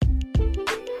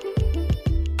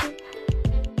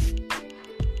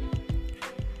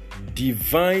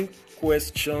Divine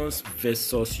questions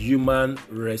versus human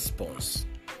response.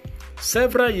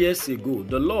 Several years ago,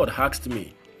 the Lord asked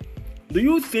me, "Do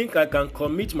you think I can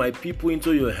commit my people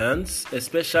into your hands,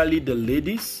 especially the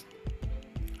ladies?"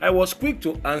 I was quick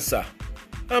to answer,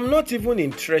 "I'm not even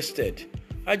interested.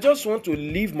 I just want to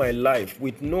live my life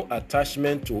with no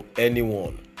attachment to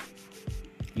anyone."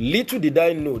 Little did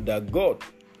I know that God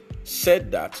said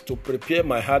that to prepare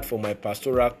my heart for my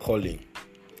pastoral calling.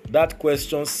 That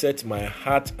question set my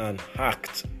heart and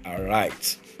act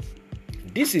aright.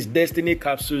 This is Destiny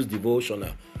Capsules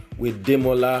Devotional with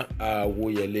Demola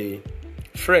Awoyele.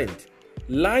 Friend,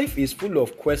 life is full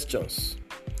of questions,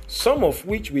 some of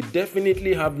which we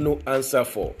definitely have no answer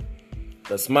for.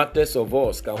 The smartest of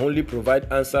us can only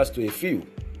provide answers to a few.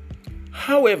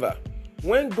 However,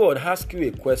 when God asks you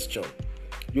a question,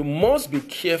 you must be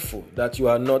careful that you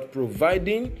are not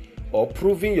providing or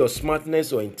proving your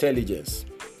smartness or intelligence.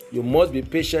 You must be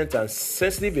patient and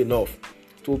sensitive enough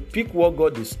to pick what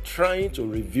God is trying to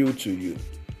reveal to you.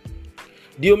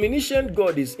 The omniscient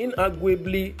God is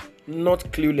inarguably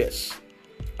not clueless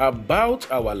about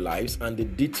our lives and the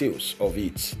details of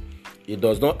it. He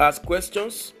does not ask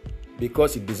questions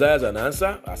because he desires an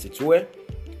answer, as it were.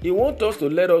 He wants us to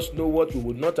let us know what we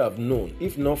would not have known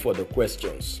if not for the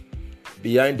questions.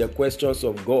 Behind the questions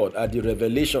of God are the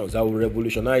revelations that will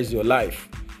revolutionize your life.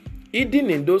 Hidden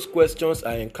in those questions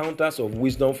are encounters of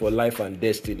wisdom for life and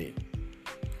destiny.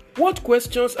 What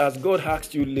questions has God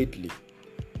asked you lately?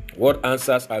 What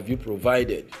answers have you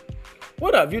provided?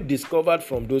 What have you discovered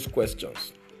from those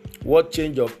questions? What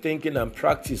change of thinking and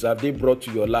practice have they brought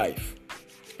to your life?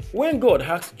 When God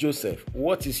asked Joseph,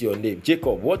 "What is your name?"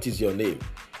 Jacob, "What is your name?"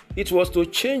 It was to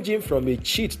change him from a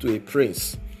cheat to a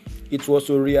prince. It was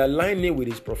to realign him with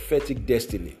his prophetic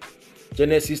destiny.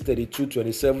 Genesis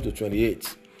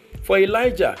 32:27-28. For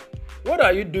Elijah, "What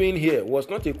are you doing here?" was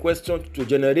not a question to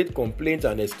generate complaints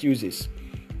and excuses.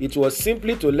 It was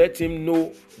simply to let him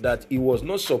know that he was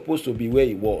not supposed to be where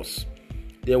he was.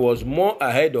 There was more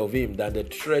ahead of him than the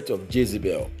threat of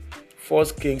Jezebel.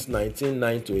 1 Kings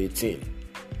 19:9-18.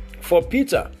 For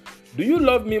Peter, "Do you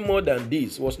love me more than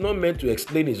this?" was not meant to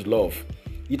explain his love.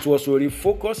 It was to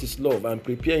refocus his love and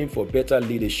prepare him for better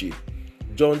leadership.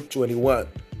 John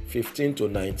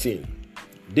 21:15-19.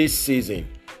 This season,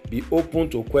 be open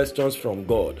to questions from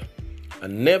God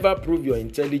and never prove your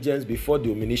intelligence before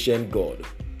the omniscient God.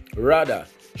 Rather,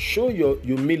 show your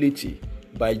humility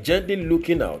by gently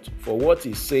looking out for what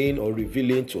He's saying or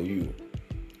revealing to you.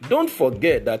 Don't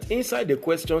forget that inside the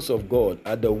questions of God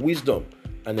are the wisdom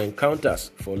and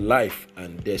encounters for life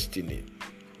and destiny.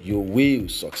 You will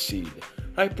succeed.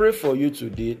 I pray for you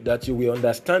today that you will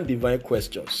understand divine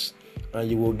questions and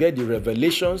you will get the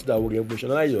revelations that will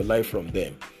revolutionize your life from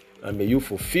them. And may you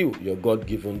fulfill your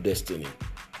God-given destiny.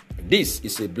 This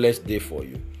is a blessed day for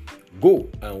you. Go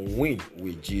and win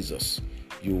with Jesus.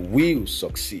 You will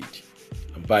succeed.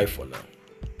 And bye for now.